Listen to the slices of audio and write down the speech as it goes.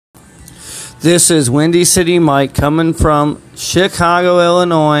This is Windy City Mike coming from Chicago,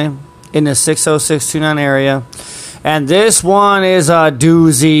 Illinois in the 60629 area. And this one is a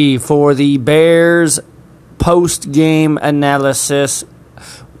doozy for the Bears post-game analysis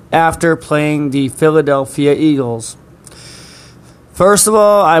after playing the Philadelphia Eagles. First of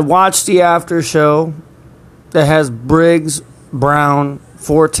all, I watched the after show that has Briggs, Brown,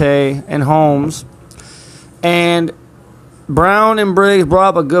 Forte, and Holmes. And Brown and Briggs brought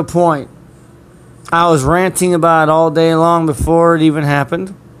up a good point. I was ranting about it all day long before it even happened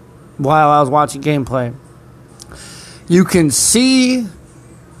while I was watching gameplay. You can see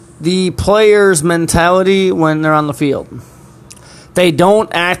the players' mentality when they're on the field. They don't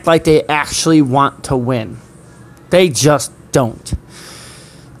act like they actually want to win. They just don't.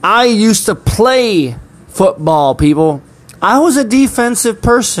 I used to play football, people. I was a defensive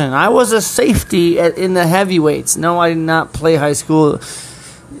person. I was a safety in the heavyweights. No, I did not play high school.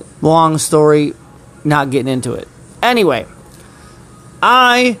 Long story, not getting into it. Anyway,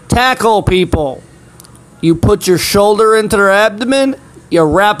 I tackle people. You put your shoulder into their abdomen, you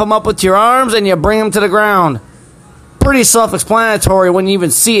wrap them up with your arms, and you bring them to the ground. Pretty self-explanatory when you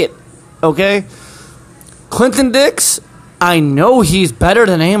even see it, okay? Clinton Dix, I know he's better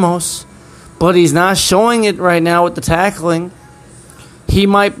than Amos, but he's not showing it right now with the tackling. He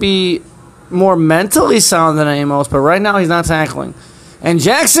might be more mentally sound than Amos, but right now he's not tackling. And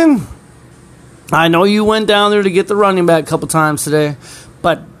Jackson, I know you went down there to get the running back a couple times today,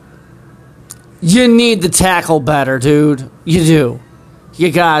 but you need to tackle better, dude. You do.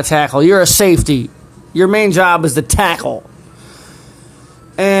 You gotta tackle. You're a safety. Your main job is to tackle.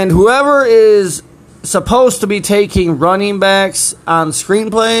 And whoever is supposed to be taking running backs on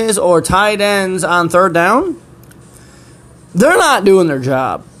screenplays or tight ends on third down, they're not doing their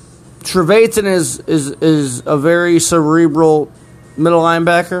job. Trevathan is a very cerebral middle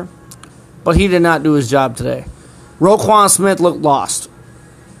linebacker, but he did not do his job today. Roquan Smith looked lost.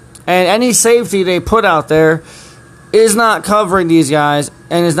 And any safety they put out there is not covering these guys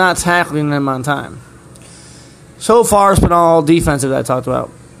and is not tackling them on time. So far, it's been all defensive that I talked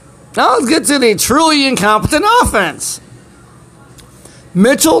about. Now let's get to the truly incompetent offense.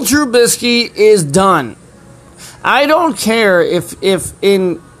 Mitchell Trubisky is done. I don't care if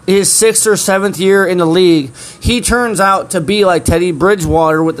in his 6th or 7th year in the league, he turns out to be like Teddy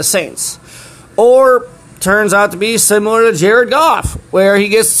Bridgewater with the Saints. Or turns out to be similar to Jared Goff, where he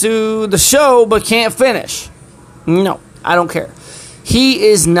gets to the show but can't finish. No, I don't care. He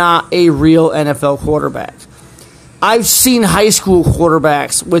is not a real NFL quarterback. I've seen high school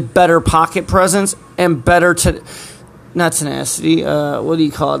quarterbacks with better pocket presence and better, not tenacity, what do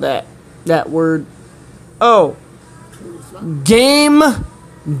you call that word? Oh, game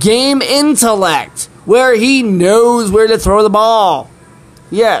intellect, where he knows where to throw the ball.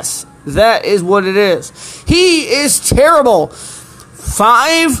 Yes, that is what it is. He is terrible.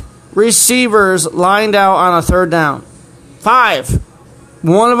 5 receivers lined out on a third down. 5.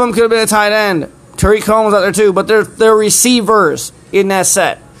 One of them could have been a tight end. Tariq Cohen was out there too, but they're receivers in that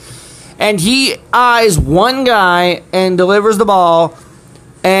set. And he eyes one guy and delivers the ball,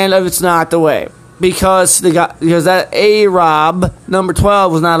 and it's not the way. Because that A-Rob, number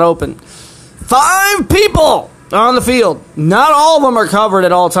 12, was not open. 5 people on the field. Not all of them are covered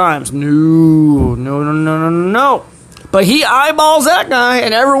at all times. No. But he eyeballs that guy,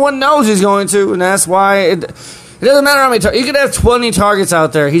 and everyone knows he's going to, and that's why it doesn't matter how many targets. You could have 20 targets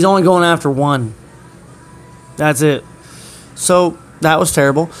out there. He's only going after 1. That's it. So that was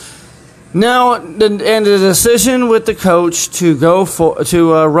terrible. Now, the decision with the coach to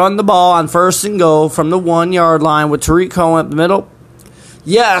run the ball on 1st and goal from the 1-yard line with Tariq Cohen up the middle.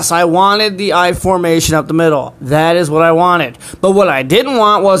 Yes, I wanted the I formation up the middle. That is what I wanted. But what I didn't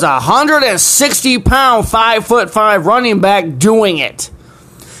want was a 160-pound, 5'5" running back doing it.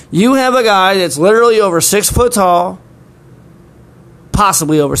 You have a guy that's literally over 6 foot tall,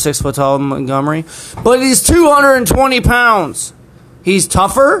 possibly over 6 foot tall in Montgomery, but he's 220 pounds. He's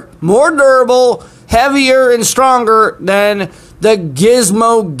tougher, more durable, heavier, and stronger than the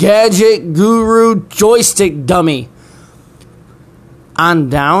Gizmo Gadget Guru joystick dummy. On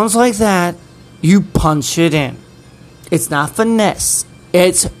downs like that, you punch it in. It's not finesse.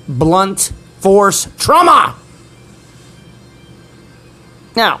 It's blunt force trauma.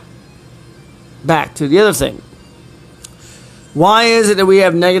 Now, back to the other thing. Why is it that we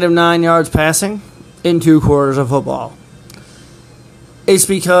have -9 yards passing in 2 quarters of football? It's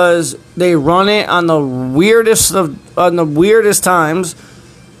because they run it on the weirdest times.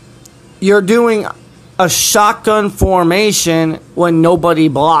 You're doing a shotgun formation when nobody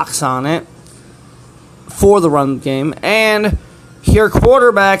blocks on it for the run game, and your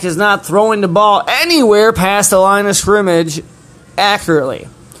quarterback is not throwing the ball anywhere past the line of scrimmage accurately.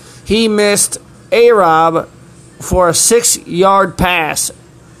 He missed A-Rob for a 6-yard pass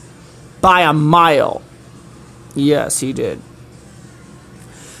by a mile. Yes, he did.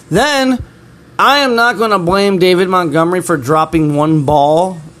 Then, I am not going to blame David Montgomery for dropping one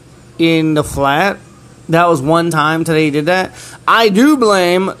ball in the flat. That was one time today he did that. I do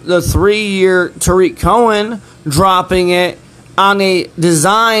blame the 3-year Tariq Cohen dropping it on a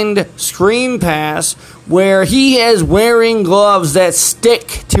designed screen pass where he is wearing gloves that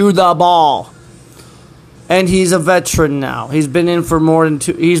stick to the ball. And he's a veteran now. He's been in for more than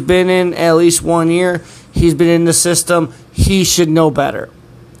two. He's been in at least 1 year. He's been in the system. He should know better.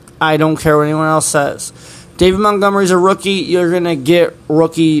 I don't care what anyone else says. David Montgomery's a rookie. You're going to get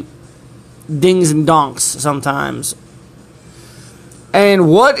rookie dings and donks sometimes. And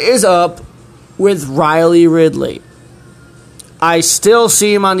what is up with Riley Ridley? I still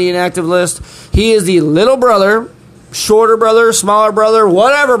see him on the inactive list. He is the little brother, shorter brother, smaller brother,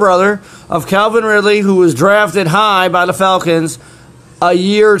 whatever brother of Calvin Ridley, who was drafted high by the Falcons a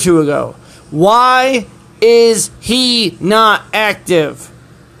year or two ago. Why is he not active?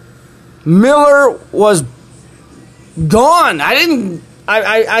 Miller was gone.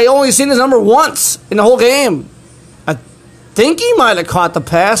 I only seen his number once in the whole game. I think he might have caught the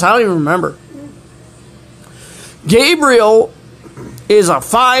pass. I don't even remember. Gabriel is a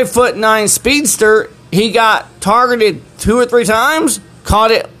 5'9" speedster. He got targeted 2 or 3 times,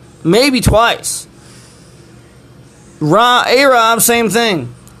 caught it maybe twice. A-Rob, same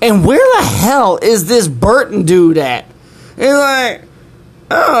thing. And where the hell is this Burton dude at? He's like,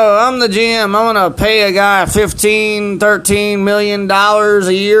 oh, I'm the GM. I'm going to pay a guy $13 million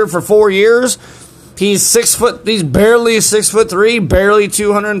a year for 4 years. He's 6 foot. He's barely 6'3", barely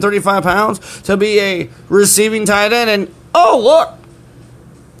 235 pounds to be a receiving tight end. And oh look,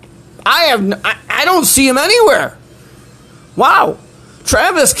 I don't see him anywhere. Wow,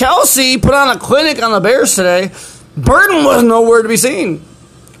 Travis Kelce put on a clinic on the Bears today. Burton was nowhere to be seen.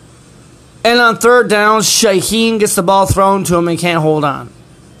 And on third down, Shaheen gets the ball thrown to him and can't hold on.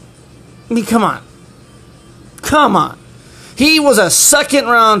 I mean, come on. Come on. He was a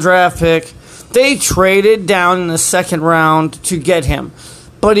second-round draft pick. They traded down in the second round to get him.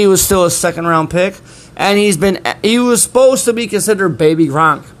 But he was still a second-round pick. And he was supposed to be considered baby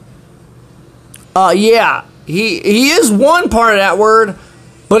Gronk. Yeah. He is one part of that word,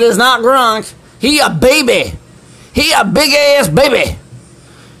 but it's not Gronk. He a baby. He a big-ass baby.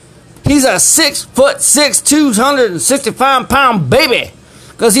 He's a 6'6", 265-pound baby.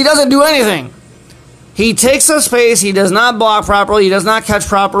 Because he doesn't do anything. He takes up space. He does not block properly. He does not catch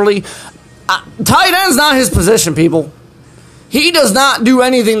properly. Tight end's not his position, people. He does not do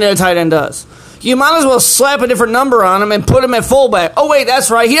anything that a tight end does. You might as well slap a different number on him and put him at fullback. Oh, wait,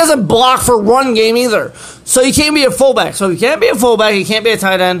 that's right. He doesn't block for run game either. So he can't be a fullback. So he can't be a fullback. He can't be a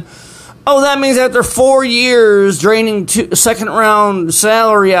tight end. Oh, that means after 4 years draining second-round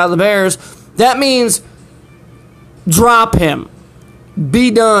salary out of the Bears, that means drop him.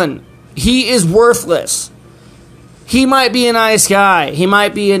 Be done. He is worthless. He might be a nice guy. He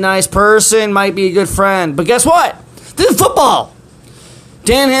might be a nice person, might be a good friend. But guess what? This is football.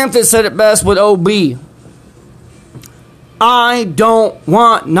 Dan Hampton said it best with OB. I don't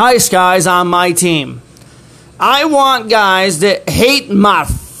want nice guys on my team. I want guys that hate my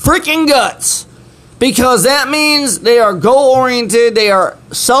freaking guts. Because that means they are goal-oriented. They are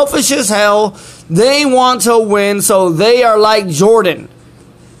selfish as hell. They want to win, so they are like Jordan.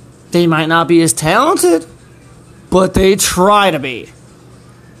 They might not be as talented, but they try to be.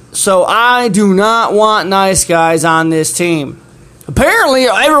 So I do not want nice guys on this team. Apparently,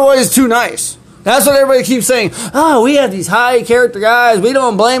 everybody's too nice. That's what everybody keeps saying. Oh, we have these high-character guys. We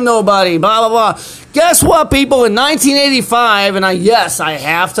don't blame nobody, blah, blah, blah. Guess what, people? In 1985, and I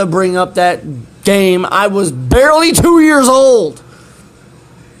have to bring up that game. I was barely 2 years old.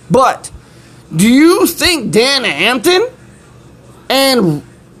 But do you think Dan Hampton and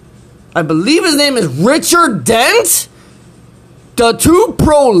I believe his name is Richard Dent, the two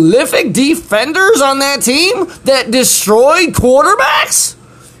prolific defenders on that team that destroyed quarterbacks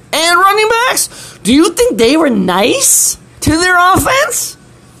and running backs, do you think they were nice to their offense?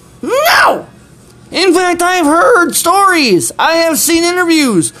 No! In fact, I've heard stories. I have seen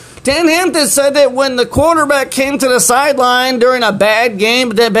interviews. Dan Hampton said that when the quarterback came to the sideline during a bad game,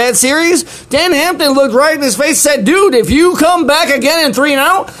 that bad series, Dan Hampton looked right in his face and said, dude, if you come back again in 3 and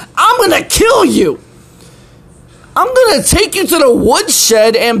out, I'm going to kill you. I'm going to take you to the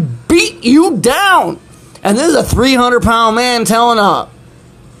woodshed and beat you down. And this is a 300-pound man telling a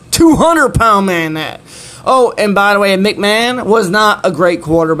 200-pound man that. Oh, and by the way, McMahon was not a great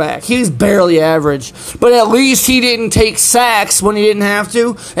quarterback. He was barely average. But at least he didn't take sacks when he didn't have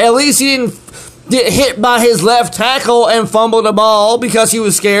to. At least he didn't get hit by his left tackle and fumble the ball because he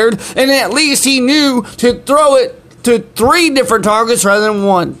was scared. And at least he knew to throw it to 3 different targets rather than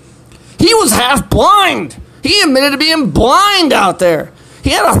 1. He was half blind. He admitted to being blind out there. He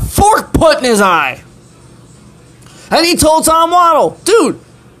had a fork put in his eye. And he told Tom Waddle, dude,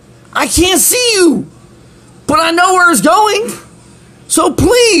 I can't see you, but I know where it's going. So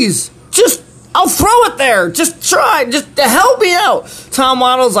please, I'll throw it there. Just try, just to help me out. Tom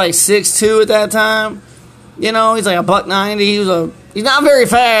Waddle's like 6'2" at that time. You know, he's like a $190. He's not very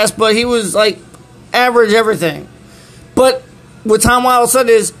fast, but he was like average everything. But what Tom Waddle said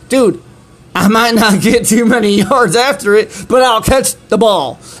is, dude, I might not get too many yards after it, but I'll catch the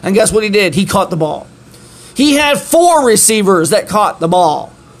ball. And guess what he did? He caught the ball. He had 4 receivers that caught the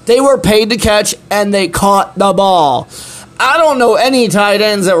ball. They were paid to catch, and they caught the ball. I don't know any tight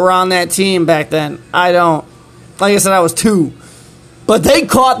ends that were on that team back then. I don't. Like I said, I was 2. But they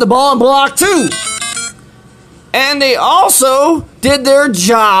caught the ball and blocked too. And they also did their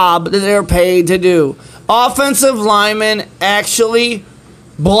job that they were paid to do. Offensive linemen actually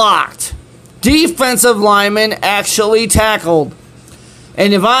blocked. Defensive linemen actually tackled.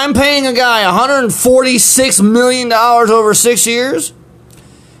 And if I'm paying a guy $146 million over 6 years,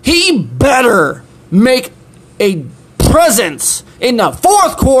 he better make a presence in the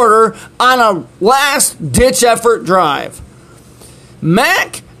 4th quarter on a last-ditch effort drive.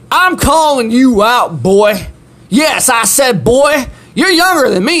 Mac, I'm calling you out, boy. Yes, I said boy. You're younger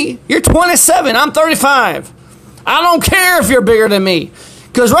than me. You're 27. I'm 35. I don't care if you're bigger than me.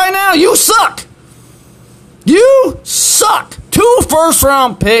 Because right now, you suck. You suck. 2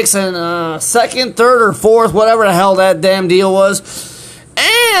 first-round picks and 2nd, 3rd, or 4th, whatever the hell that damn deal was.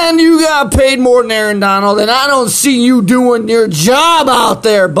 And you got paid more than Aaron Donald, and I don't see you doing your job out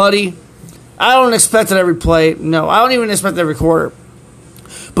there, buddy. I don't expect it every play. No, I don't even expect it every quarter.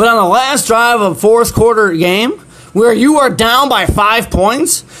 But on the last drive of 4th quarter game, where you are down by 5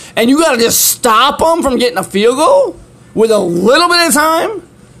 points, and you got to just stop them from getting a field goal with a little bit of time,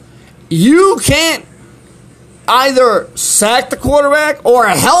 you can't either sack the quarterback or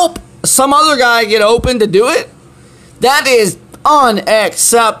help some other guy get open to do it. That is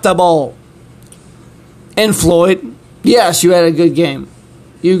unacceptable. And Floyd, yes, you had a good game.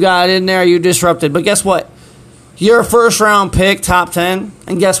 You got in there, you disrupted. But guess what? You're a first-round pick, top 10.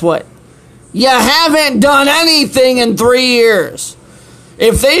 And guess what? You haven't done anything in 3 years.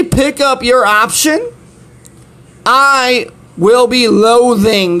 If they pick up your option, I will be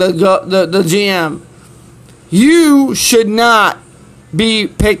loathing the GM. You should not be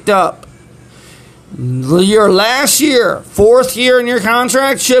picked up. Your last year, 4th year in your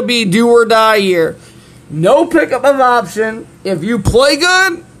contract, should be do or die year. No pickup of option. If you play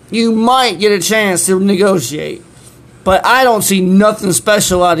good, you might get a chance to negotiate. But I don't see nothing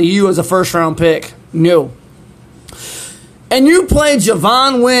special out of you as a first-round pick. No. And you play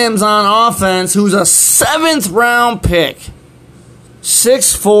Javon Wims on offense, who's a 7th-round pick.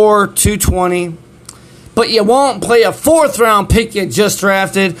 6'4", 220. But you won't play a 4th-round pick you just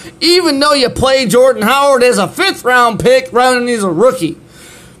drafted, even though you play Jordan Howard as a 5th-round pick rather than he's a rookie.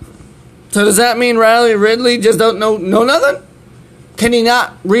 So does that mean Riley Ridley just don't know nothing? Can he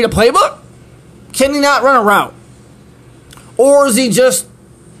not read a playbook? Can he not run a route? Or is he just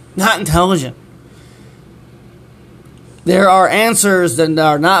not intelligent? There are answers that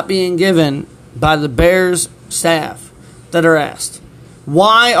are not being given by the Bears staff that are asked.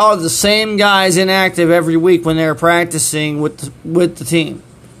 Why are the same guys inactive every week when they're practicing with the team?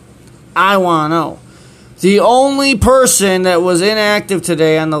 I want to know. The only person that was inactive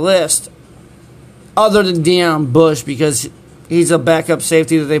today on the list, other than Deion Bush, because he's a backup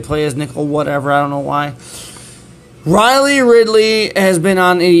safety that they play as nickel, whatever, I don't know why. Riley Ridley has been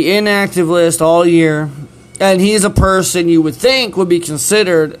on the inactive list all year, and he's a person you would think would be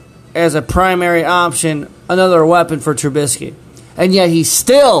considered as a primary option, another weapon for Trubisky. And yet he's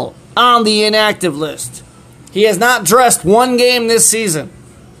still on the inactive list. He has not dressed one game this season.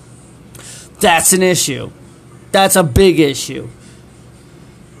 That's an issue. That's a big issue.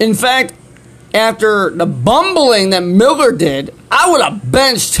 In fact, after the bumbling that Miller did, I would have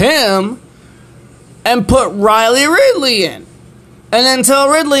benched him and put Riley Ridley in. And then tell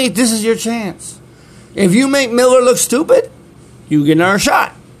Ridley, this is your chance. If you make Miller look stupid, you get another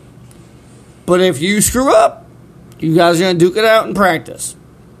shot. But if you screw up, you guys are going to duke it out in practice.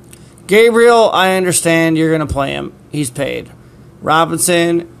 Gabriel, I understand you're going to play him. He's paid.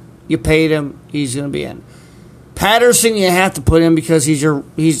 Robinson, you paid him. He's going to be in. Patterson, you have to put him because he's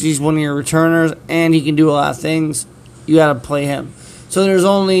one of your returners, and he can do a lot of things. You got to play him. So there's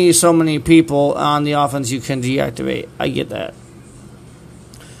only so many people on the offense you can deactivate. I get that.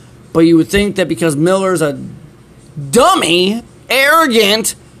 But you would think that because Miller's a dummy,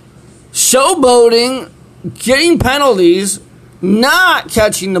 arrogant, showboating, getting penalties, not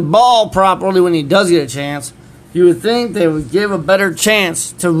catching the ball properly when he does get a chance, you would think they would give a better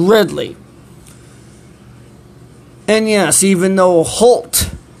chance to Ridley. And yes, even though Holt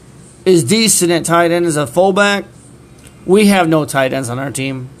is decent at tight end as a fullback, we have no tight ends on our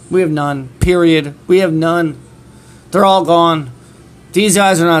team. We have none. Period. We have none. They're all gone. These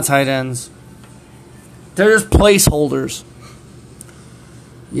guys are not tight ends. They're just placeholders.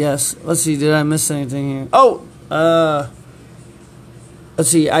 Yes. Let's see. Did I miss anything here? Oh, let's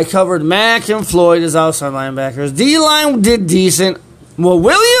see. I covered Mack and Floyd as outside linebackers. D-line did decent. Well,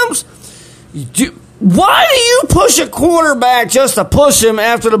 Williams, why do you push a quarterback just to push him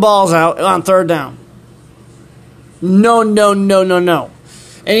after the ball's out on third down? No.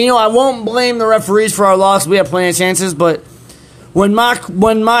 And, I won't blame the referees for our loss. We have plenty of chances, but when my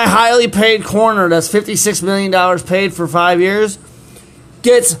highly paid corner that's $56 million paid for 5 years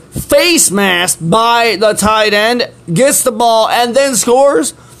gets face masked by the tight end, gets the ball, and then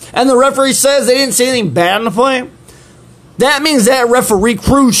scores, and the referee says they didn't see anything bad in the play, that means that referee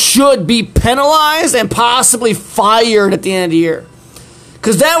crew should be penalized and possibly fired at the end of the year.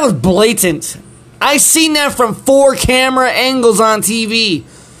 Because that was blatant. I seen that from 4 camera angles on TV.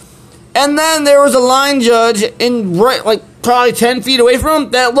 And then there was a line judge probably 10 feet away from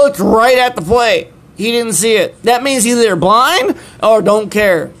him that looked right at the play. He didn't see it. That means either they're blind or don't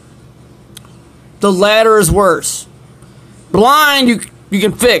care. The latter is worse. Blind, you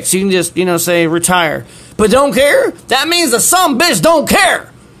can fix. You can just, say retire. But don't care? That means the some bitch don't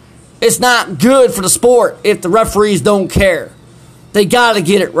care. It's not good for the sport if the referees don't care. They got to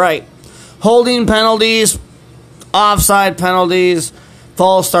get it right. Holding penalties, offside penalties,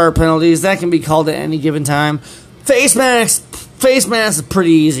 false start penalties, that can be called at any given time. Face mask is pretty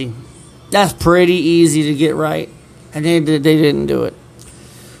easy. That's pretty easy to get right. And they didn't do it.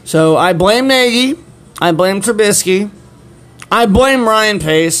 So I blame Nagy. I blame Trubisky. I blame Ryan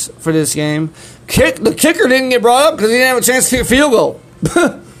Pace for this game. The kicker didn't get brought up because he didn't have a chance to kick a field goal.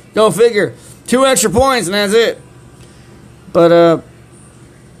 Go figure. 2 extra points and that's it. But,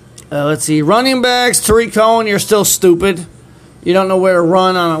 let's see. Running backs, Tariq Cohen, you're still stupid. You don't know where to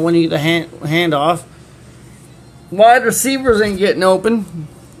run on when you get the hand off. Wide receivers ain't getting open.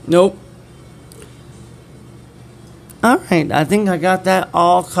 Nope. All right, I think I got that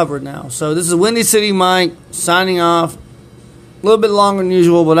all covered now. So this is Windy City Mike signing off. A little bit longer than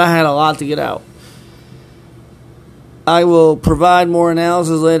usual, but I had a lot to get out. I will provide more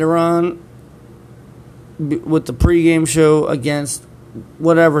analysis later on with the pregame show against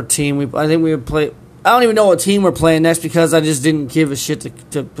whatever team I think we would play. I don't even know what team we're playing next because I just didn't give a shit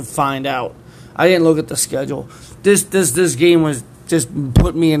to find out. I didn't look at the schedule. This game was just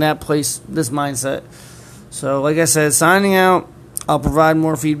put me in that place, this mindset. So, like I said, signing out. I'll provide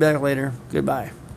more feedback later. Goodbye.